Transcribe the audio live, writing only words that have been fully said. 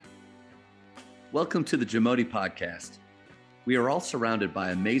Welcome to the Jamodi Podcast. We are all surrounded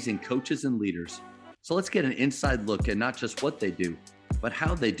by amazing coaches and leaders. So let's get an inside look at not just what they do, but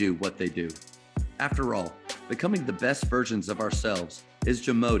how they do what they do. After all, becoming the best versions of ourselves is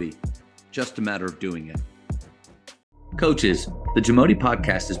Jamodi, just a matter of doing it. Coaches, the Jamodi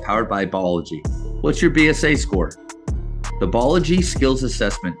Podcast is powered by Ballogy. What's your BSA score? The Ballogy Skills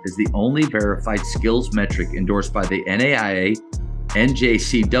Assessment is the only verified skills metric endorsed by the NAIA,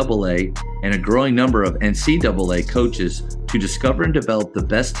 NJCAA, and a growing number of NCAA coaches to discover and develop the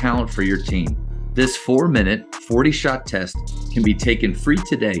best talent for your team. This 4-minute, 40-shot test can be taken free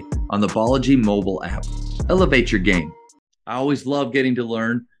today on the Ballogy mobile app. Elevate your game. I always love getting to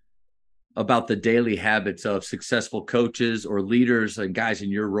learn about the daily habits of successful coaches or leaders and guys in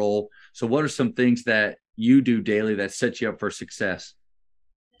your role. So what are some things that you do daily that set you up for success?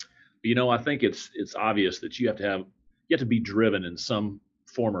 You know, I think it's obvious that you have to be driven in some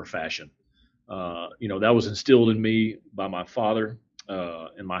form or fashion. That was instilled in me by my father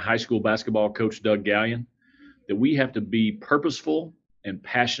and my high school basketball coach, Doug Gallion, that we have to be purposeful and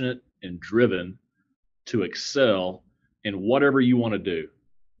passionate and driven to excel in whatever you want to do.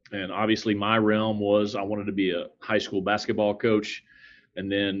 And obviously my realm was I wanted to be a high school basketball coach. And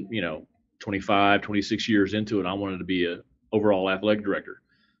then, 25, 26 years into it, I wanted to be an overall athletic director.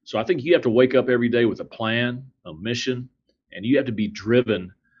 So I think you have to wake up every day with a plan, a mission, and you have to be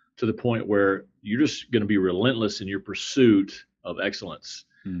driven to the point where you're just going to be relentless in your pursuit of excellence.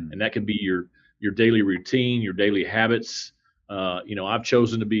 And that can be your daily routine, your daily habits. I've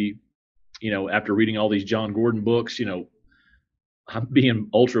chosen to be, after reading all these John Gordon books, I'm being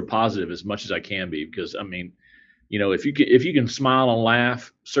ultra positive as much as I can be, because if you can smile and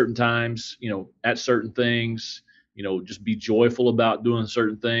laugh certain times, at certain things, just be joyful about doing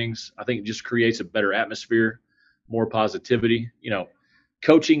certain things, I think it just creates a better atmosphere, more positivity.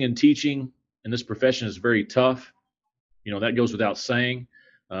 Coaching and teaching in this profession is very tough. That goes without saying.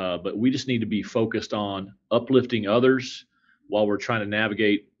 But we just need to be focused on uplifting others while we're trying to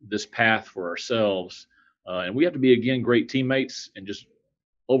navigate this path for ourselves. And we have to be, again, great teammates and just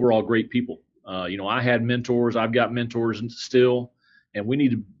overall great people. I had mentors, I've got mentors still, and we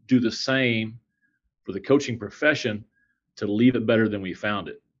need to do the same for the coaching profession to leave it better than we found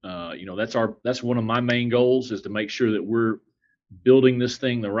it. That's one of my main goals, is to make sure that we're building this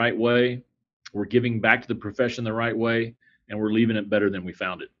thing the right way, we're giving back to the profession the right way, and we're leaving it better than we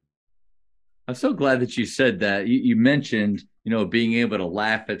found it. I'm so glad that you said that. You mentioned, being able to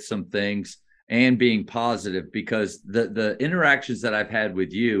laugh at some things and being positive, because the interactions that I've had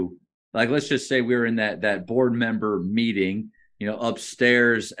with you, like, let's just say we were in that board member meeting,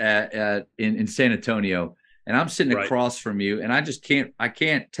 upstairs in San Antonio, and I'm sitting across from you, and I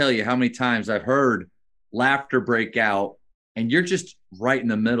can't tell you how many times I've heard laughter break out, and you're just right in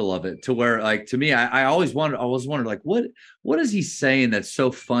the middle of it, to where, like, to me, I always wondered, like, what is he saying that's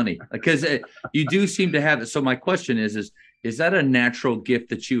so funny? Because you do seem to have it. So my question is that a natural gift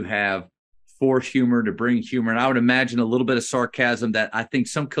that you have for humor, to bring humor? And I would imagine a little bit of sarcasm that I think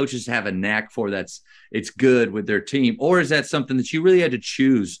some coaches have a knack for, it's good with their team. Or is that something that you really had to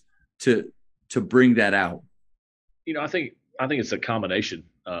choose to bring that out? I think it's a combination.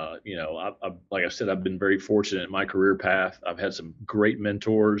 Like I said, I've been very fortunate in my career path. I've had some great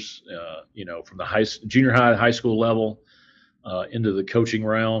mentors, from the junior high school level into the coaching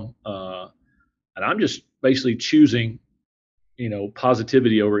realm. And I'm just basically choosing,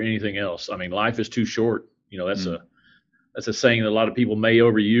 positivity over anything else. I mean, life is too short. That's a saying that a lot of people may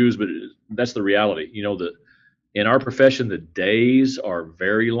overuse, but that's the reality. In our profession, the days are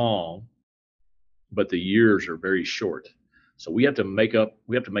very long, but the years are very short. So we have to make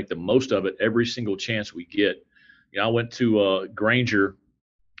the most of it every single chance we get. I went to Granger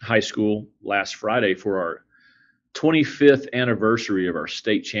High School last Friday for our 25th anniversary of our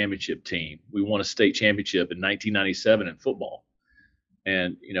state championship team. We won a state championship in 1997 in football,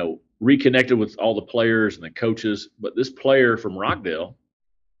 and reconnected with all the players and the coaches. But this player from Rockdale,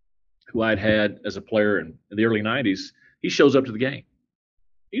 who I'd had as a player in the early 90s, he shows up to the game.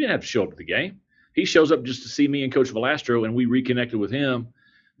 He didn't have to show up to the game. He shows up just to see me and Coach Velastro, and we reconnected with him.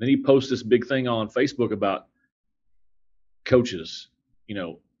 Then he posts this big thing on Facebook about coaches.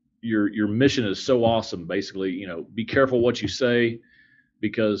 Your mission is so awesome. Basically, be careful what you say,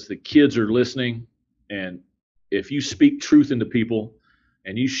 because the kids are listening. And if you speak truth into people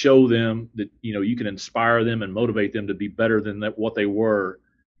and you show them that, you can inspire them and motivate them to be better than what they were,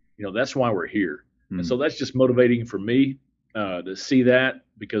 that's why we're here. And so that's just motivating for me to see that,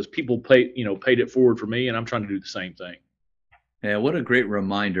 because people paid it forward for me, and I'm trying to do the same thing. Yeah, what a great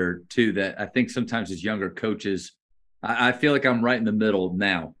reminder too, that I think sometimes as younger coaches, I feel like I'm right in the middle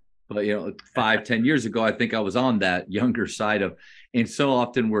now. But, 5, 10 years ago, I think I was on that younger side of, and so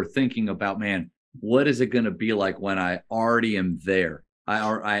often we're thinking about, man, what is it going to be like when I already am there?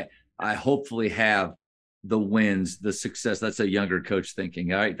 I hopefully have the wins, the success. That's a younger coach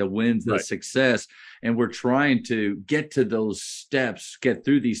thinking, all right, the wins, the Right. success. And we're trying to get to those steps, get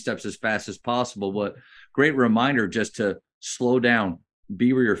through these steps as fast as possible. But great reminder just to slow down,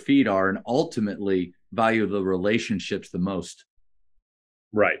 be where your feet are, and ultimately value the relationships the most.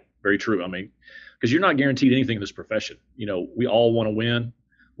 Right. Very true. I mean, because you're not guaranteed anything in this profession. We all want to win.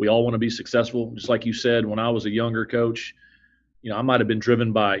 We all want to be successful. Just like you said, when I was a younger coach, I might have been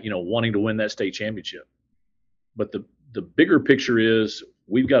driven by, wanting to win that state championship. But the bigger picture is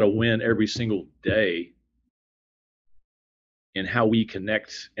we've got to win every single day in how we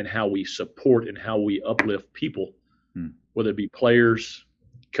connect and how we support and how we uplift people, whether it be players,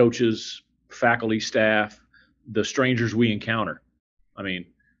 coaches, faculty, staff, the strangers we encounter. I mean,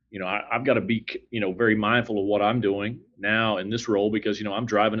 I've got to be, very mindful of what I'm doing now in this role because, I'm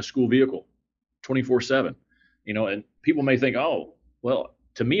driving a school vehicle 24/7, and people may think, oh, well,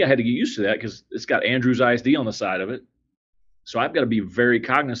 to me, I had to get used to that because it's got Andrews ISD on the side of it. So I've got to be very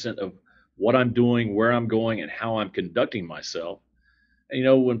cognizant of what I'm doing, where I'm going, and how I'm conducting myself.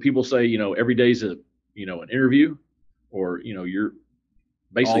 And, when people say, every day's an interview, or, you're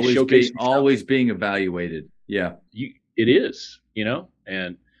basically always being evaluated. Yeah. It is,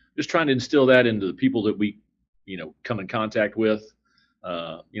 and just trying to instill that into the people that we, come in contact with.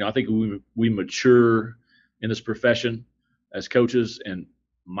 I think we mature in this profession as coaches, and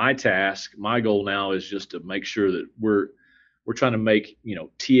my goal now is just to make sure that we're trying to make,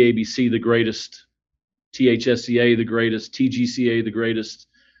 TABC the greatest, THSCA the greatest, TGCA the greatest,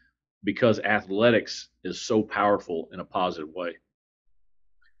 because athletics is so powerful in a positive way.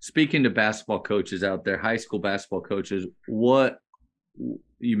 Speaking to basketball coaches out there, high school basketball coaches,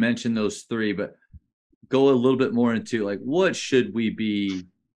 you mentioned those three, but go a little bit more into what should we be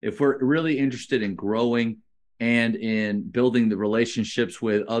if we're really interested in growing and in building the relationships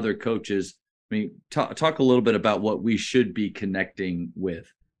with other coaches. I mean, talk a little bit about what we should be connecting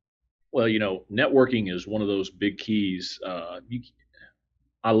with. Well, networking is one of those big keys.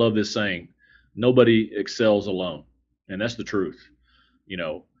 I love this saying, nobody excels alone. And that's the truth.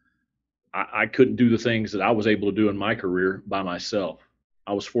 I couldn't do the things that I was able to do in my career by myself.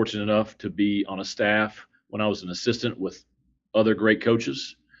 I was fortunate enough to be on a staff when I was an assistant with other great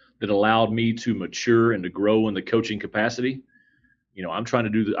coaches that allowed me to mature and to grow in the coaching capacity. I tried to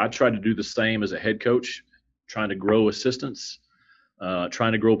do the same as a head coach, trying to grow assistants,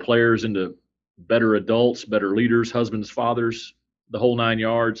 trying to grow players into better adults, better leaders, husbands, fathers, the whole 9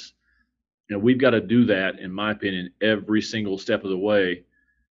 yards. We've got to do that, in my opinion, every single step of the way,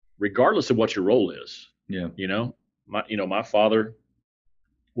 regardless of what your role is. Yeah. My father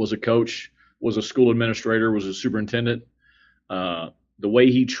was a coach, was a school administrator, was a superintendent. The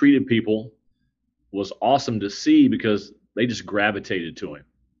way he treated people was awesome to see because they just gravitated to him.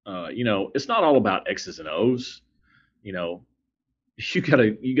 It's not all about X's and O's. You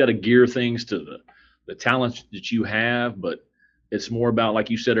gotta gear things to the talents that you have, but it's more about, like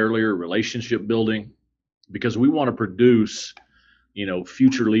you said earlier, relationship building, because we want to produce,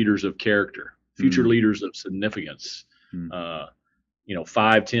 future leaders of character, future leaders of significance.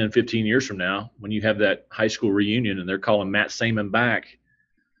 5, 10, 15 years from now, when you have that high school reunion and they're calling Matt Saman back,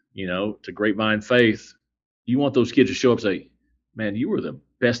 to Grapevine Faith, you want those kids to show up and say, man, you were the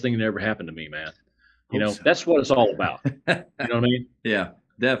best thing that ever happened to me, man. That's what it's all about. You know what I mean? Yeah,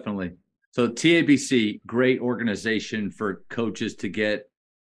 definitely. So TABC, great organization for coaches to get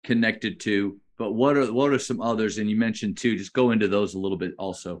connected to, but what are some others? And you mentioned too, just go into those a little bit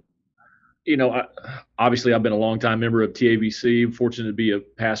also. Obviously I've been a longtime member of TABC. I'm fortunate to be a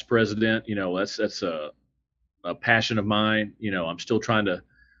past president. That's a passion of mine. I'm still trying to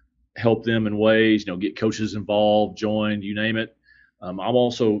help them in ways, get coaches involved, joined, you name it. I'm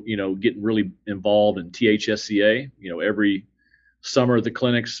also, getting really involved in THSCA. Every summer at the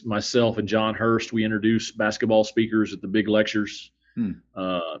clinics, myself and John Hurst, we introduce basketball speakers at the big lectures.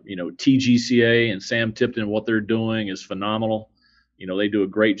 TGCA and Sam Tipton, what they're doing is phenomenal. They do a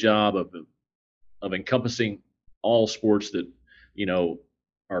great job of encompassing all sports that,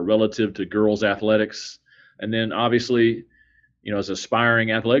 are relative to girls athletics. And then obviously, as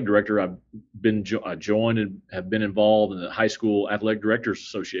aspiring athletic director, I joined and have been involved in the High School Athletic Directors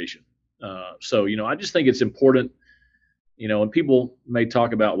Association. So, I just think it's important, and people may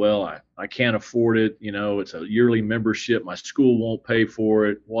talk about, well, I can't afford it. It's a yearly membership. My school won't pay for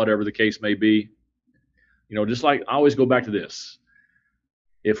it, whatever the case may be. Just like I always go back to this.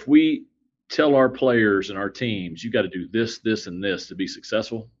 If we tell our players and our teams, you got to do this, this, and this to be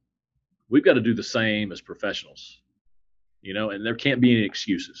successful, we've got to do the same as professionals, and there can't be any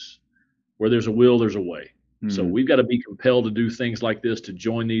excuses. Where there's a will, there's a way. So we've got to be compelled to do things like this, to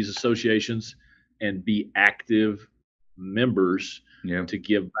join these associations and be active members to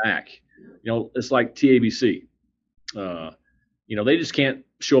give back. It's like TABC. They just can't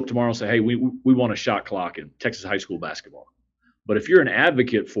show up tomorrow and say, hey, we want a shot clock in Texas high school basketball. But if you're an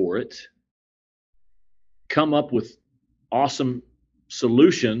advocate for it, come up with awesome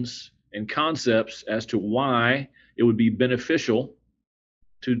solutions and concepts as to why it would be beneficial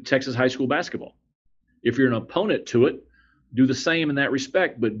to Texas high school basketball. If you're an opponent to it, do the same in that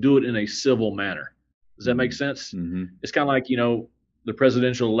respect, but do it in a civil manner. Does that make sense? Mm-hmm. It's kind of like, the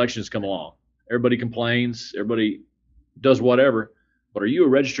presidential elections come along. Everybody complains, everybody does whatever, but are you a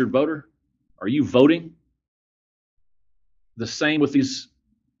registered voter? Are you voting? The same with these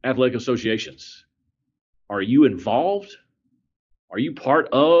athletic associations. Are you involved? Are you part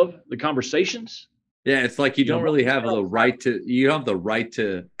of the conversations? Yeah, it's like you don't really have the right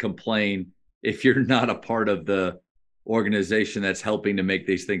to complain if you're not a part of the organization that's helping to make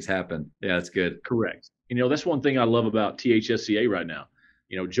these things happen. Yeah, that's good. Correct. That's one thing I love about THSCA right now.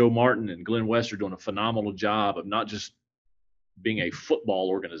 Joe Martin and Glenn West are doing a phenomenal job of not just being a football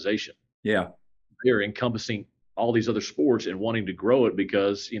organization. Yeah. They're encompassing all these other sports and wanting to grow it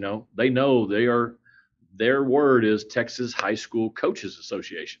because, they know their word is Texas High School Coaches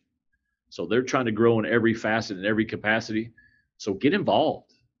Association. So they're trying to grow in every facet and every capacity. So get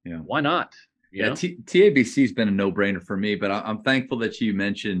involved. Yeah. Why not? TABC has been a no-brainer for me, but I'm thankful that you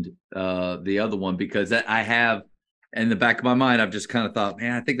mentioned the other one, because I have, in the back of my mind, I've just kind of thought,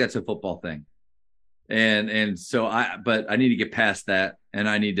 man, I think that's a football thing. And so but I need to get past that, and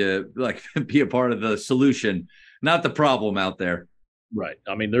I need to be a part of the solution, not the problem out there. Right.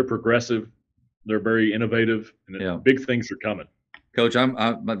 I mean, they're progressive, they're very innovative, and big things are coming. Coach,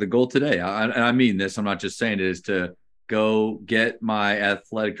 I'm the goal today, and I mean this, I'm not just saying it, is to go get my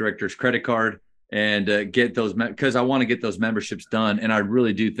athletic director's credit card and get those, because I want to get those memberships done. And I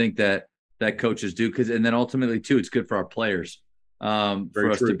really do think that coaches do, and then ultimately too, it's good for our players,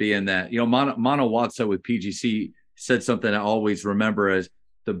 for us to be in that. Mono Watso with PGC said something I always remember as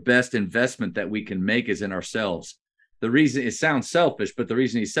the best investment that we can make is in ourselves. The reason, it sounds selfish, but the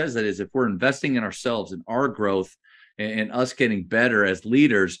reason he says that is if we're investing in ourselves and our growth and us getting better as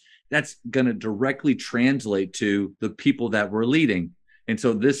leaders, that's going to directly translate to the people that we're leading. And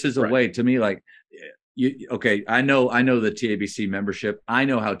so this is a way to me, I know the TABC membership. I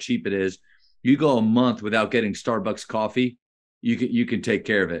know how cheap it is. You go a month without getting Starbucks coffee, you can take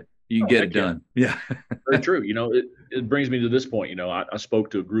care of it. You can get it done. Yeah. Very true. It brings me to this point. I spoke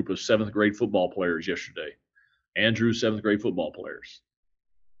to a group of 7th grade football players yesterday. Andrew's 7th grade football players.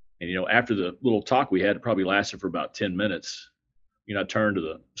 And, after the little talk we had, it probably lasted for about 10 minutes. I turned to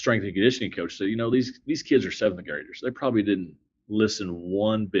the strength and conditioning coach and said, these kids are 7th graders. They probably didn't listen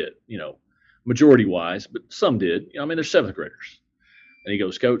one bit, majority wise, but some did. They're 7th graders. And he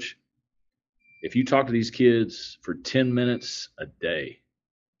goes, Coach, if you talk to these kids for 10 minutes a day,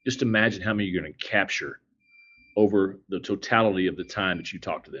 just imagine how many you're going to capture over the totality of the time that you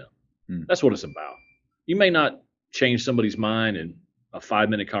talk to them. That's what it's about. You may not change somebody's mind in a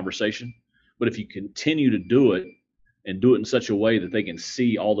 5-minute conversation, but if you continue to do it and do it in such a way that they can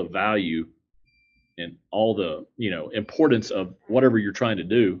see all the value and all the, importance of whatever you're trying to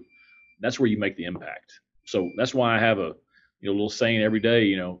do, that's where you make the impact. So that's why I have a little saying every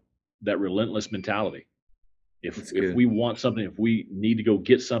day, that relentless mentality. If we want something, if we need to go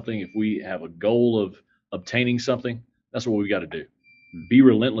get something, if we have a goal of obtaining something, that's what we got to do. Be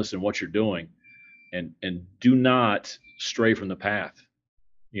relentless in what you're doing and do not stray from the path.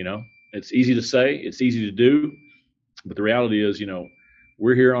 It's easy to say, it's easy to do, but the reality is,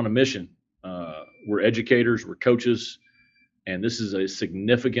 we're here on a mission. We're educators, we're coaches, and this is a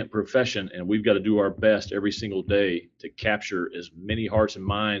significant profession, and we've got to do our best every single day to capture as many hearts and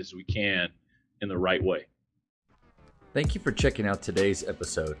minds as we can in the right way. Thank you for checking out today's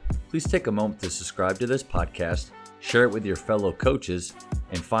episode. Please take a moment to subscribe to this podcast, share it with your fellow coaches,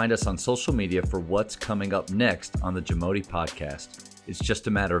 and find us on social media for what's coming up next on the Jamodi Podcast. It's just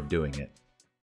a matter of doing it.